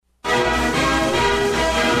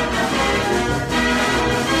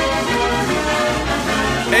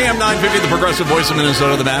AM 950, the progressive voice of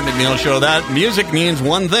Minnesota, the Matt McNeil Show. That music means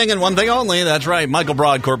one thing and one thing only. That's right. Michael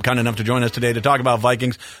Brodkorb, kind enough to join us today to talk about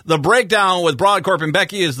Vikings. The Breakdown with Brodkorb and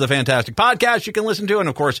Becky is the fantastic podcast you can listen to. And,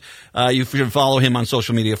 of course, you should follow him on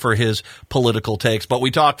social media for his political takes. But we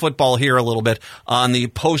talk football here a little bit on the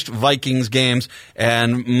post-Vikings games.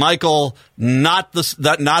 And, Michael, not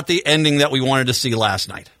the ending that we wanted to see last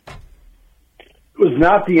night. It was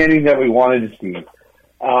not the ending that we wanted to see.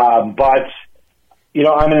 But, you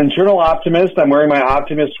know, I'm an internal optimist. I'm wearing my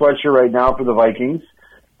optimist sweatshirt right now for the Vikings.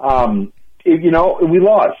 We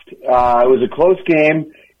lost. It was a close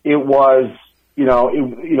game. It was,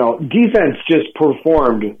 defense just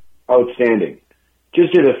performed outstanding.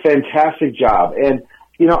 Just did a fantastic job. And,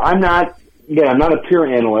 I'm not a pure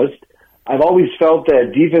analyst. I've always felt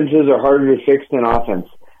that defenses are harder to fix than offense.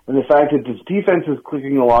 And the fact that this defense is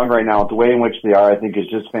clicking along right now, the way in which they are, I think is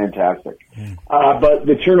just fantastic. But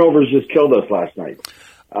the turnovers just killed us last night.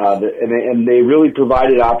 And they really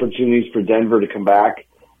provided opportunities for Denver to come back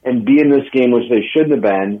and be in this game, which they shouldn't have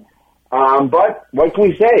been. But what can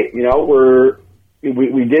we say? We're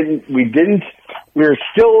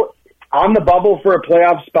still on the bubble for a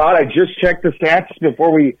playoff spot. I just checked the stats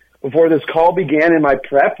before this call began in my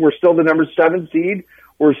prep. We're still the number 7 seed.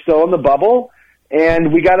 We're still in the bubble.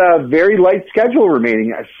 And we got a very light schedule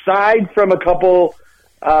remaining, aside from a couple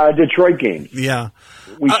Detroit games. Yeah.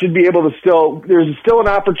 We should be able to there's still an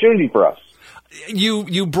opportunity for us.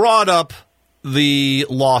 You brought up the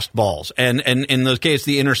lost balls, and in this case,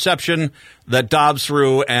 the interception that Dobbs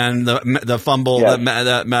threw and the fumble, yes,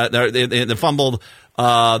 the fumble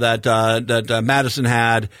that Madison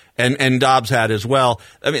had and Dobbs had as well.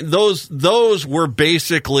 I mean, those were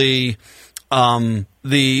basically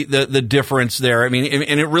the difference there. I mean,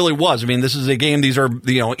 and it really was. I mean, this is a game. These are,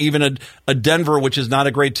 even a Denver, which is not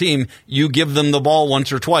a great team, you give them the ball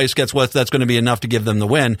once or twice, guess what? That's going to be enough to give them the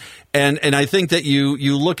win. And I think that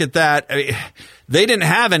you look at that, they didn't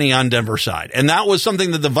have any on Denver's side. And that was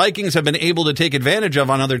something that the Vikings have been able to take advantage of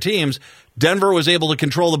on other teams. Denver was able to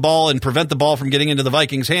control the ball and prevent the ball from getting into the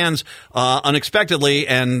Vikings' hands unexpectedly.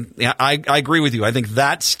 And I agree with you. I think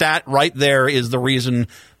that stat right there is the reason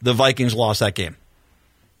the Vikings lost that game.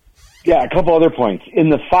 Yeah, a couple other points. In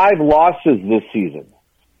the 5 losses this season,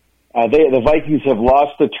 the Vikings have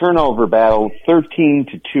lost the turnover battle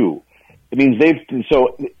 13-2. It means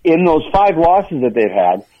in those 5 losses that they've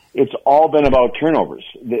had, it's all been about turnovers.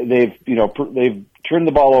 They've turned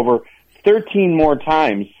the ball over 13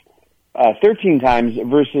 times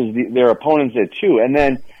versus their opponents at 2. And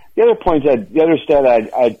then the other stat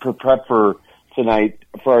I'd prep for tonight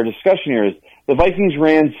for our discussion here is the Vikings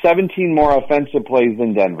ran 17 more offensive plays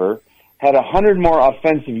than Denver, had 100 more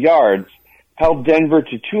offensive yards, held Denver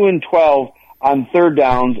to 2-12 on third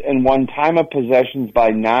downs, and won time of possessions by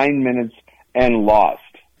 9 minutes and lost.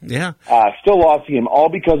 Yeah. Still lost the game, all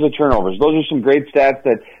because of turnovers. Those are some great stats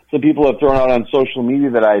that some people have thrown out on social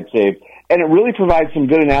media that I had saved. And it really provides some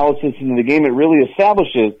good analysis into the game. It really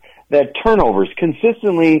establishes that turnovers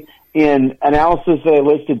consistently in analysis that I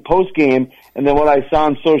listed post-game and then what I saw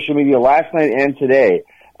on social media last night and today.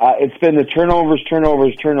 It's been the turnovers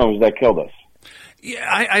that killed us.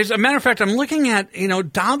 Yeah, as a matter of fact, I'm looking at,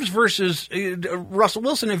 Dobbs versus Russell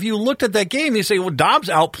Wilson. If you looked at that game, you say, well, Dobbs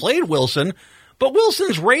outplayed Wilson, but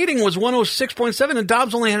Wilson's rating was 106.7 and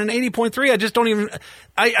Dobbs only had an 80.3. I just don't even,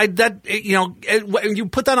 you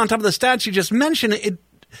put that on top of the stats you just mentioned,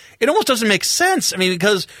 it almost doesn't make sense. I mean,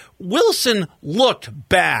 because Wilson looked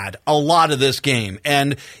bad a lot of this game.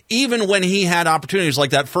 And even when he had opportunities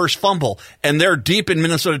like that first fumble, and they're deep in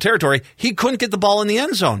Minnesota territory, he couldn't get the ball in the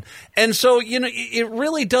end zone. And so, it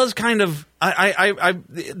really does kind of,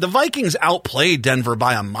 the Vikings outplayed Denver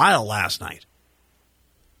by a mile last night.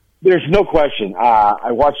 There's no question.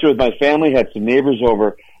 I watched it with my family, had some neighbors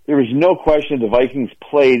over. There was no question the Vikings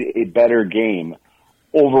played a better game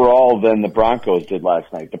overall than the Broncos did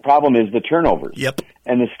last night. The problem is the turnovers. Yep.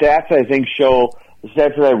 And the stats, I think, show, the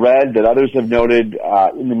stats that I read, that others have noted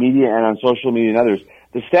in the media and on social media and others,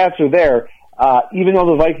 the stats are there. Even though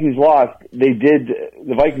the Vikings lost,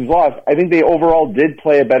 I think they overall did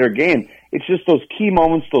play a better game. It's just those key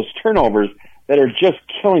moments, those turnovers, that are just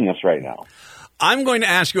killing us right now. I'm going to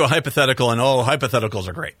ask you a hypothetical, and hypotheticals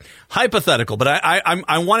are great. Hypothetical, but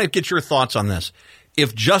I want to get your thoughts on this.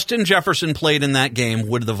 If Justin Jefferson played in that game,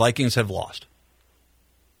 would the Vikings have lost?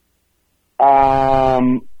 I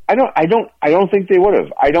don't think they would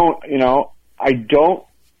have. I don't know. I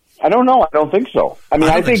don't think so. I mean,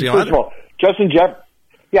 I think first of all, I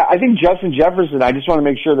think Justin Jefferson, I just want to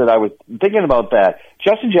make sure that I was thinking about that.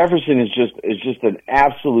 Justin Jefferson is just an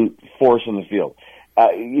absolute force on the field.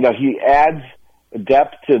 He adds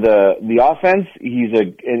depth to the offense.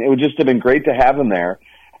 And it would just have been great to have him there.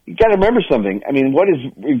 You got to remember something. I mean, what is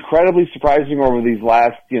incredibly surprising over these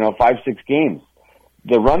last 5-6 games,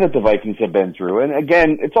 the run that the Vikings have been through. And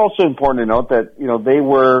again, it's also important to note that they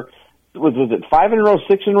were was it 5 in a row,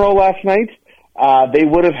 6 in a row last night. They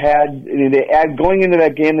would have had going into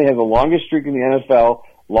that game. They had the longest streak in the NFL,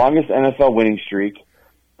 longest NFL winning streak.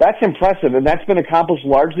 That's impressive, and that's been accomplished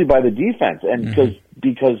largely by the defense, and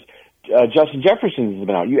because Justin Jefferson has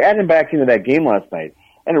been out. You add him back into that game last night,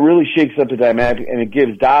 and it really shakes up the dynamic, and it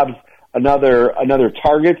gives Dobbs another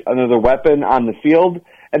target, another weapon on the field,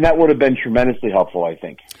 and that would have been tremendously helpful, I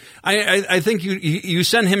think. I think you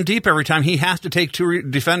send him deep every time. He has to take 2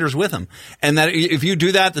 defenders with him, and that if you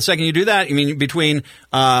do that, the second you do that, I mean between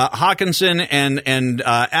Hawkinson and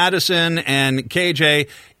Addison and KJ,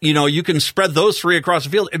 you can spread those 3 across the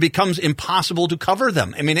field. It becomes impossible to cover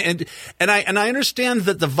them. I mean, and I understand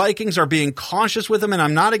that the Vikings are being cautious with them, and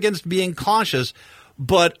I'm not against being cautious.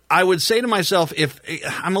 But I would say to myself, if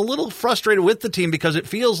I'm a little frustrated with the team because it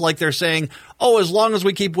feels like they're saying, oh, as long as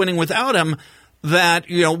we keep winning without him, that,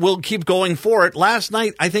 we'll keep going for it. Last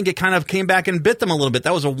night, I think it kind of came back and bit them a little bit.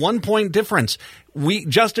 That was a 1-point difference.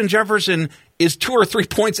 Justin Jefferson is 2 or 3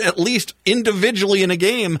 points at least individually in a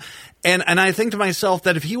game. And I think to myself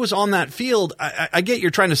that if he was on that field, I get you're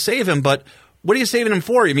trying to save him, but what are you saving him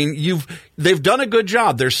for? I mean, they've done a good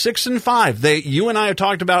job. They're 6-5. You and I have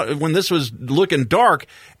talked about when this was looking dark,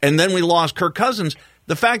 and then we lost Kirk Cousins.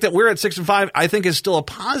 The fact that we're at 6-5, I think, is still a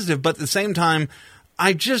positive. But at the same time,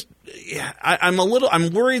 I'm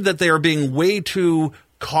worried that they are being way too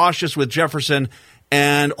cautious with Jefferson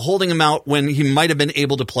and holding him out when he might have been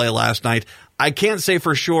able to play last night. I can't say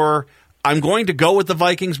for sure. I'm going to go with the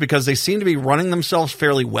Vikings because they seem to be running themselves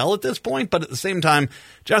fairly well at this point, but at the same time,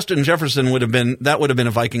 Justin Jefferson would have been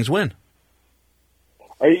a Vikings win.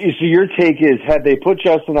 So your take is, had they put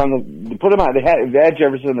Justin put him out, they had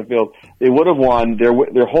Jefferson in the field, they would have won.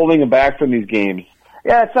 They're holding him back from these games.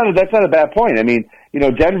 Yeah, that's not a bad point. I mean,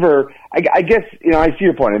 Denver. I guess I see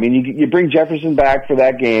your point. I mean, you bring Jefferson back for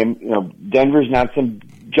that game. Denver's not some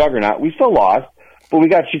juggernaut. We still lost, but we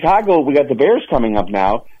got Chicago. We got the Bears coming up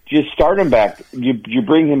now. You start him back. You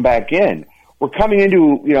bring him back in. We're coming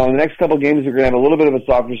into the next couple of games. We're going to have a little bit of a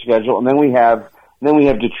softer schedule, and then we have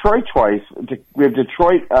Detroit twice. We have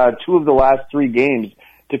Detroit 2 of the last 3 games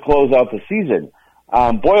to close out the season.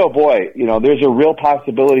 Boy, oh boy, there's a real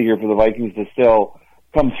possibility here for the Vikings to still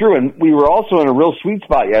come through. And we were also in a real sweet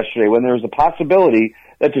spot yesterday when there was a possibility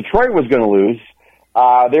that Detroit was going to lose.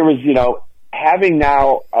 There was having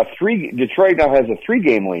now Detroit now has a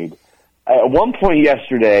 3-game lead. At one point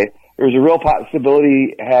yesterday, there was a real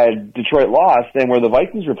possibility had Detroit lost, and where the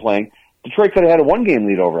Vikings were playing, Detroit could have had a 1-game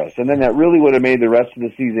lead over us, and then that really would have made the rest of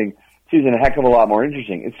the season a heck of a lot more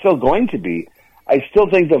interesting. It's still going to be. I still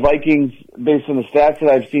think the Vikings, based on the stats that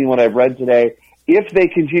I've seen, what I've read today, if they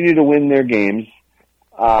continue to win their games,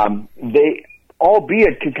 they,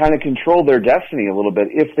 albeit, can kind of control their destiny a little bit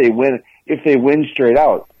if they win straight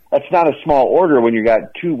out. That's not a small order when you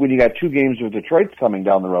got 2 games with Detroit's coming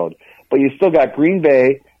down the road. But you still got Green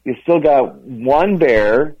Bay, you still got one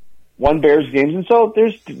Bears games, and so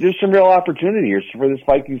there's some real opportunity here for this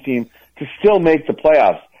Vikings team to still make the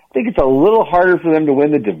playoffs. I think it's a little harder for them to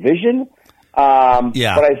win the division. But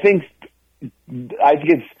I think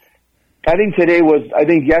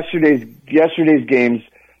yesterday's games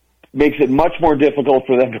makes it much more difficult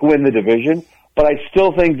for them to win the division. But I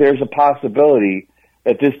still think there's a possibility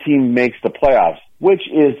that this team makes the playoffs, which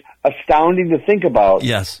is astounding to think about.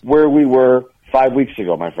 Yes. Where we were 5 weeks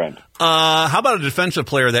ago, my friend. How about a defensive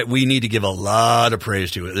player that we need to give a lot of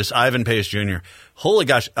praise to? This Ivan Pace Jr. Holy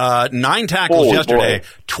gosh, 9 tackles yesterday, boy.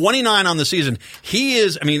 29 on the season.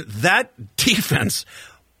 That defense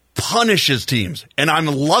punishes teams, and I'm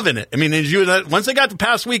loving it. I mean, once they got to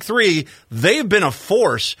past week 3, they've been a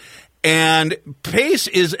force. And Pace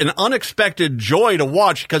is an unexpected joy to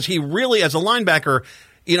watch because he really, as a linebacker,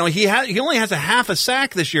 he only has a half a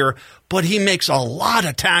sack this year, but he makes a lot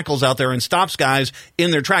of tackles out there and stops guys in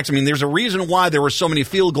their tracks. I mean, there's a reason why there were so many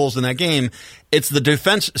field goals in that game. It's the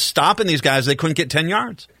defense stopping these guys. They couldn't get 10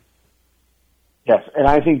 yards. Yes, and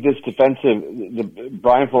I think this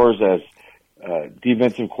Brian Flores as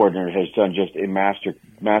defensive coordinator has done just a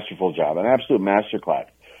masterful job, an absolute masterclass.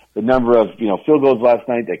 The number of field goals last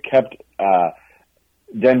night that kept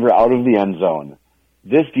Denver out of the end zone.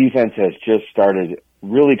 This defense has just started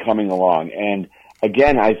really coming along, and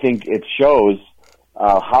again, I think it shows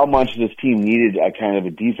how much this team needed a kind of a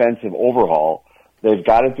defensive overhaul. They've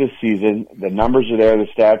got it this season. The numbers are there. The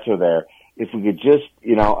stats are there. if we could just,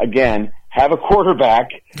 again, have a quarterback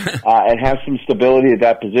and have some stability at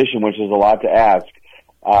that position, which is a lot to ask,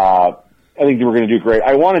 I think we're going to do great.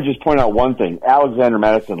 I want to just point out one thing. Alexander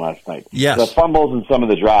Madison last night. Yes. The fumbles and some of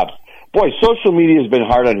the drops. Boy, social media has been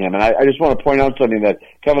hard on him. And I just want to point out something that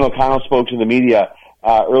Kevin O'Connell spoke to the media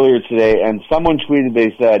earlier today, and someone tweeted,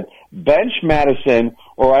 they said, bench Madison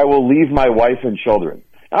or I will leave my wife and children.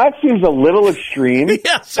 Now, that seems a little extreme,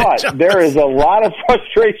 yes, but there is a lot of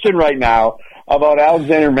frustration right now about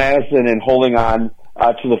Alexander Madison and holding on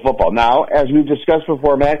to the football. Now, as we've discussed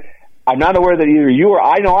before, Matt, I'm not aware that either you or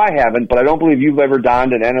I know I haven't, but I don't believe you've ever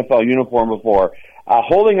donned an NFL uniform before.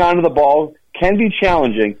 Holding on to the ball can be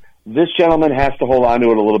challenging. This gentleman has to hold on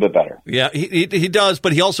to it a little bit better. Yeah, he does,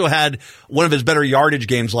 but he also had one of his better yardage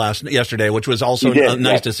games yesterday, which was also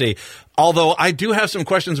nice to see. Although I do have some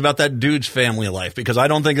questions about that dude's family life, because I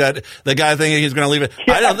don't think that the guy thinking he's going to leave it.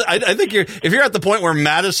 Yeah. I think if you're at the point where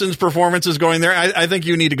Madison's performance is going there, I think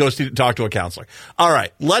you need to go talk to a counselor. All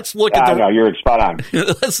right, let's look at no, you're spot on.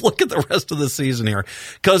 Let's look at the rest of the season here,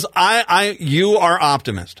 because you are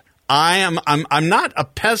optimist. I'm not a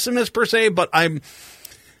pessimist per se, but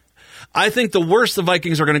I think the worst the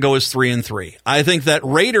Vikings are going to go is 3-3. I think that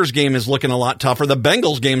Raiders game is looking a lot tougher. The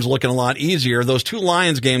Bengals game's looking a lot easier. Those two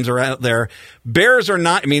Lions games are out there. Bears are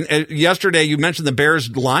not. I mean, yesterday you mentioned the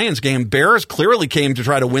Bears-Lions game. Bears clearly came to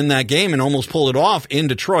try to win that game and almost pulled it off in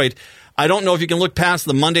Detroit. I don't know if you can look past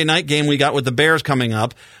the Monday night game we got with the Bears coming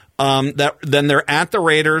up. Then they're at the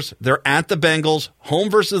Raiders, they're at the Bengals, home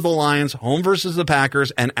versus the Lions, home versus the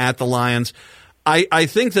Packers, and at the Lions. I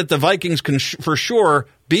think that the Vikings can for sure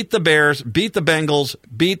beat the Bears, beat the Bengals,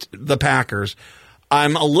 beat the Packers.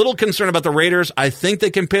 I'm a little concerned about the Raiders. I think they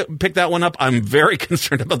can pick that one up. I'm very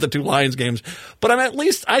concerned about the two Lions games. But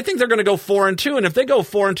I think they're going to go 4-2. And if they go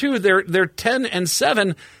 4-2, they're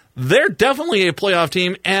 10-7. They're definitely a playoff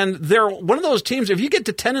team. And they're one of those teams, if you get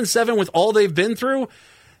to 10-7 with all they've been through,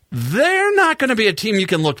 they're not going to be a team you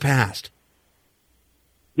can look past.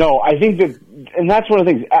 No, I think that, and that's one of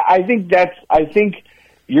the things. I think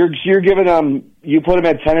you're giving them. You put them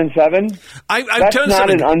at 10-7. That's not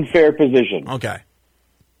an unfair position. Okay,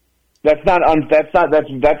 that's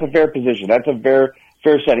a fair position. That's a fair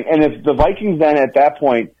setting. And if the Vikings then at that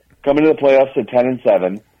point come into the playoffs at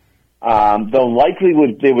 10-7,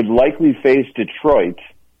 they would likely face Detroit.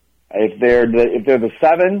 If they're the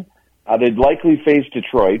 7, they'd likely face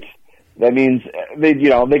Detroit. That means they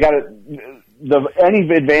got to. Any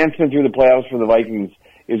advancement through the playoffs for the Vikings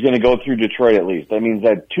is going to go through Detroit at least. That means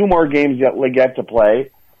that 2 more games that they get to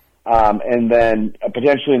play, and then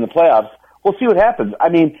potentially in the playoffs, we'll see what happens. I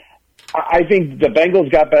mean, I think the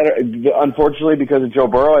Bengals got better, unfortunately, because of Joe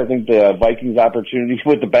Burrow. I think the Vikings' opportunities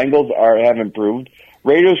with the Bengals have improved.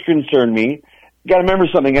 Raiders concern me. You got to remember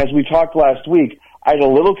something. As we talked last week, I had a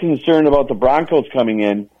little concern about the Broncos coming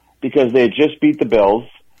in because they had just beat the Bills,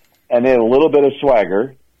 and they had a little bit of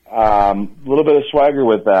swagger.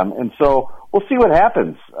 With them. And so we'll see what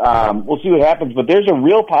happens. But there's a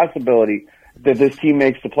real possibility that this team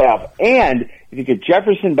makes the playoff. And if you get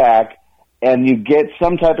Jefferson back and you get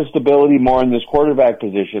some type of stability more in this quarterback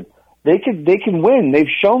position, they can win. They've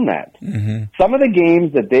shown that. Mm-hmm. Some of the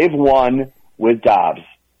games that they've won with Dobbs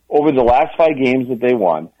over the last 5 games that they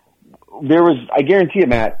won, I guarantee you,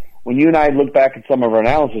 Matt, when you and I look back at some of our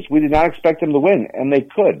analysis, we did not expect them to win, and they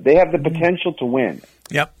could. They have the potential to win.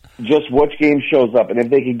 Yep. Just which game shows up. And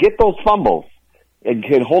if they can get those fumbles and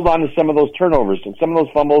can hold on to some of those turnovers, and some of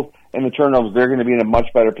those fumbles and the turnovers, they're going to be in a much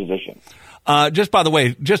better position. Just by the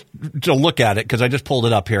way, just to look at it, because I just pulled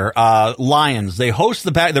it up here, Lions, they host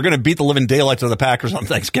the Packers. They're going to beat the living daylights of the Packers on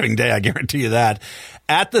Thanksgiving Day, I guarantee you that.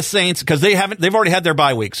 At the Saints, because they've already had their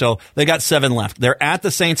bye week, so they got 7 left. They're at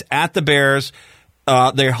the Saints, at the Bears,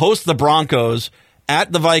 they host the Broncos,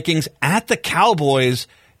 at the Vikings, at the Cowboys,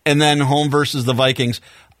 and then home versus the Vikings.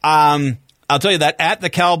 I'll tell you that at the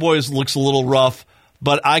Cowboys looks a little rough,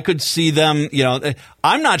 but I could see them,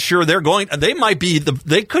 I'm not sure they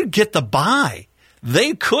could get the bye.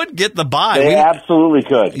 They could get the bye. They absolutely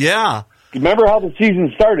could. Yeah. Remember how the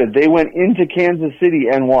season started? They went into Kansas City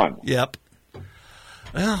and won. Yep.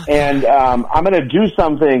 Well, and I'm going to do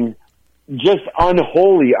something just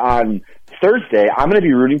unholy on Thursday. I'm going to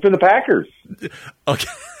be rooting for the Packers. Okay.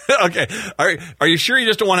 Okay. Are you sure you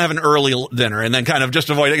just don't want to have an early dinner and then kind of just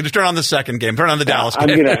avoid it? Just turn on the second game. Turn on the Dallas game.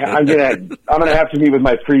 I'm gonna have to meet with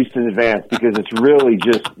my priest in advance because it's really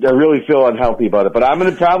I really feel unhealthy about it. But I'm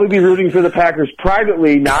gonna probably be rooting for the Packers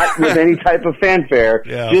privately, not with any type of fanfare,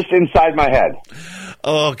 just inside my head.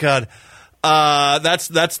 Oh God. That's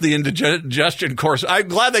the indigestion course. I'm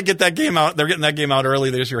glad they get that game out. They're getting that game out early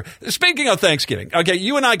this year. Speaking of Thanksgiving, okay,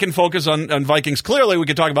 you and I can focus on Vikings. Clearly, we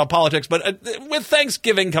could talk about politics, but with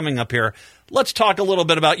Thanksgiving coming up here, let's talk a little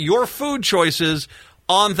bit about your food choices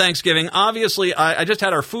on Thanksgiving. Obviously, I just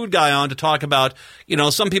had our food guy on to talk about,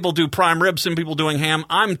 some people do prime rib, some people doing ham.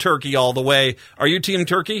 I'm turkey all the way. Are you team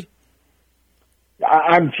turkey?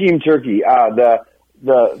 I'm team turkey. The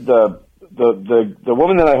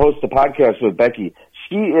woman that I host the podcast with, Becky,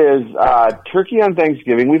 she is turkey on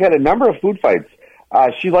Thanksgiving. We've had a number of food fights.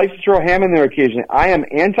 She likes to throw ham in there occasionally. I am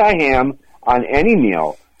anti-ham on any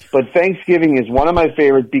meal, but Thanksgiving is one of my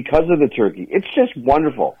favorites because of the turkey. It's just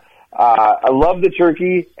wonderful. I love the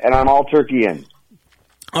turkey, and I'm all turkey in.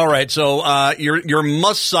 All right, so your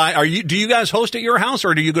must side. Do you guys host at your house,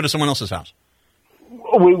 or do you go to someone else's house?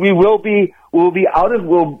 We will be. We'll be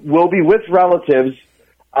with relatives.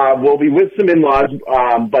 We'll be with some in-laws,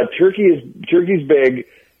 but turkey's big,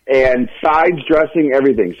 and sides, dressing,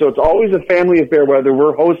 everything. So it's always a family affair, whether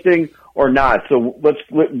we're hosting or not. So let's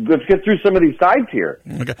get through some of these sides here.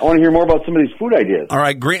 Okay. I want to hear more about some of these food ideas. All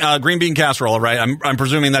right, green bean casserole. Right, I'm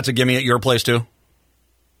presuming that's a gimme at your place too.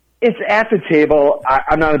 It's at the table.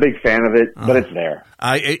 I'm not a big fan of it, but it's there.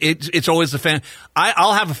 It's always the fan.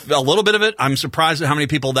 I'll have a little bit of it. I'm surprised at how many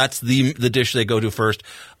people that's the dish they go to first.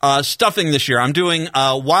 Stuffing this year. I'm doing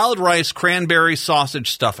wild rice cranberry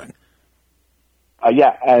sausage stuffing.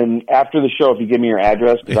 Yeah, and after the show, if you give me your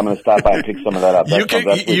address, because I'm going to stop by and pick some of that up. You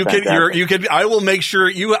can. I will make sure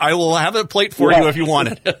I will have a plate for you if you want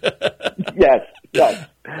it. Yes.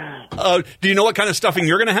 Do you know what kind of stuffing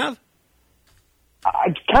you're going to have?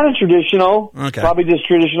 Kind of traditional. Okay. Probably just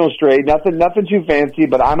traditional straight. Nothing too fancy.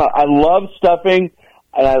 But I love stuffing,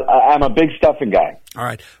 and I'm a big stuffing guy. All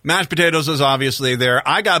right, mashed potatoes is obviously there.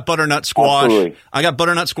 I got butternut squash. Absolutely. I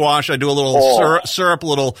do a little syrup,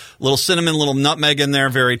 little cinnamon, little nutmeg in there.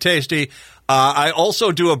 Very tasty. I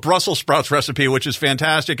also do a Brussels sprouts recipe, which is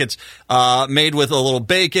fantastic. It's made with a little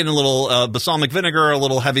bacon, a little balsamic vinegar, a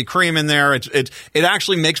little heavy cream in there. It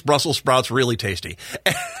actually makes Brussels sprouts really tasty.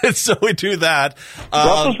 And so we do that.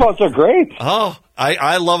 Brussels sprouts are great. Oh,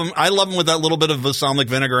 I love them. I love them with that little bit of balsamic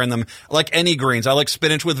vinegar in them. I like any greens. I like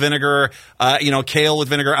spinach with vinegar, kale with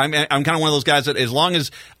vinegar. I'm kind of one of those guys that as long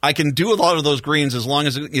as I can do a lot of those greens, as long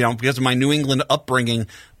as, because of my New England upbringing,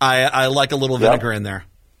 I like a little vinegar in there.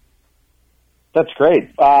 That's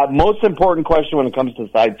great. Most important question when it comes to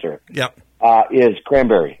side syrup is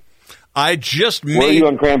cranberry. Where are you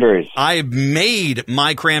on cranberries? I made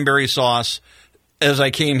my cranberry sauce as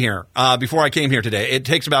I came here, before I came here today. It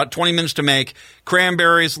takes about 20 minutes to make.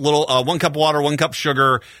 Cranberries, 1 cup water, 1 cup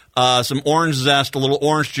sugar, some orange zest, a little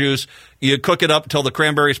orange juice. You cook it up until the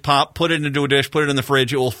cranberries pop, put it into a dish, put it in the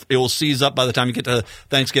fridge. It will seize up by the time you get to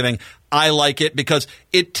Thanksgiving. I like it because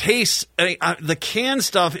it tastes, the canned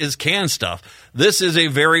stuff is canned stuff. This is a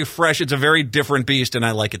very fresh, it's a very different beast, and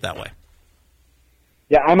I like it that way.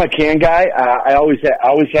 Yeah, I'm a can guy. I always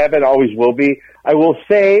have it, always will be. I will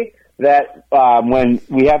say that when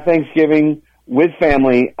we have Thanksgiving with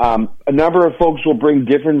family, a number of folks will bring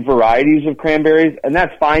different varieties of cranberries, and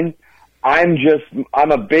that's fine. I'm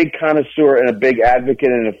a big connoisseur and a big advocate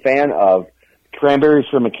and a fan of cranberries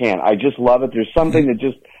from a can. I just love it. There's something that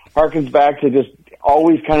just harkens back to just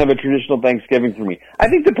always kind of a traditional Thanksgiving for me. I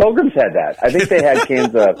think the Pilgrims had that. I think they had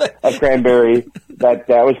cans of cranberry. That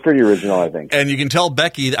was pretty original, I think. And you can tell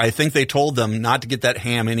Becky, I think they told them not to get that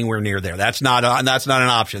ham anywhere near there. That's not an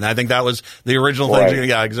option. I think that was the original thing.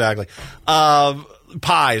 Yeah, exactly.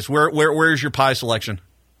 Pies. Where's your pie selection?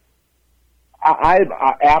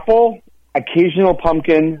 Apple, occasional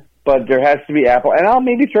pumpkin, but there has to be apple. And I'll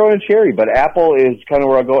maybe throw in a cherry, but apple is kind of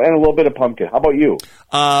where I go, and a little bit of pumpkin. How about you?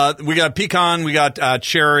 We got pecan, we got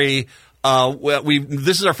cherry.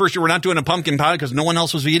 This is our first year. We're not doing a pumpkin pie because no one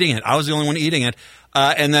else was eating it. I was the only one eating it.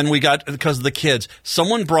 And then we got, because of the kids,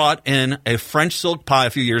 someone brought in a French silk pie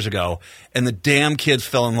a few years ago, and the damn kids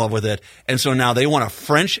fell in love with it. And so now they want a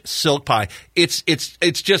French silk pie. It's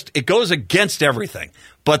just, it goes against everything,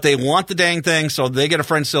 but they want the dang thing. So they get a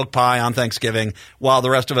French silk pie on Thanksgiving while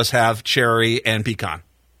the rest of us have cherry and pecan.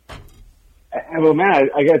 Well, man,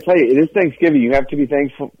 I got to tell you, it is Thanksgiving. You have to be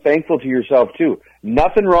thankful to yourself too.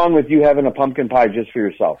 Nothing wrong with you having a pumpkin pie just for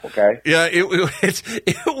yourself, okay? Yeah, it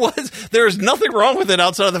was. There's nothing wrong with it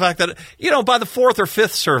outside of the fact that, by the fourth or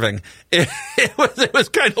fifth serving, it was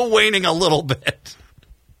kind of waning a little bit.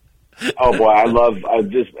 Oh boy,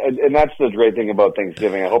 and that's the great thing about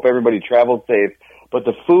Thanksgiving. I hope everybody travels safe, but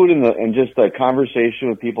the food and just the conversation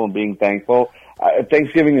with people and being thankful,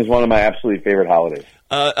 Thanksgiving is one of my absolutely favorite holidays.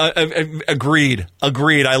 Agreed.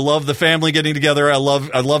 I love the family getting together. I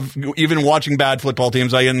love even watching bad football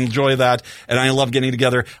teams. I enjoy that, and I love getting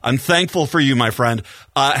together. I'm thankful for you, my friend.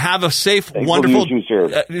 Have a safe, wonderful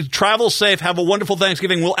travel safe. Have a wonderful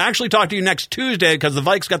Thanksgiving. We'll actually talk to you next Tuesday because the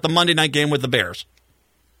Vikes got the Monday night game with the Bears.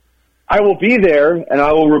 I will be there, and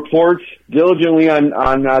I will report diligently on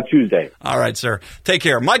Tuesday. All right, sir. Take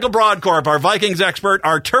care. Michael Brodkorb, our Vikings expert,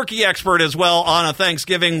 our turkey expert as well on a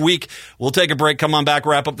Thanksgiving week. We'll take a break. Come on back,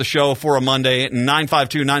 wrap up the show for a Monday.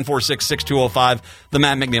 952-946-6205, The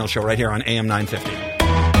Matt McNeil Show right here on AM 950.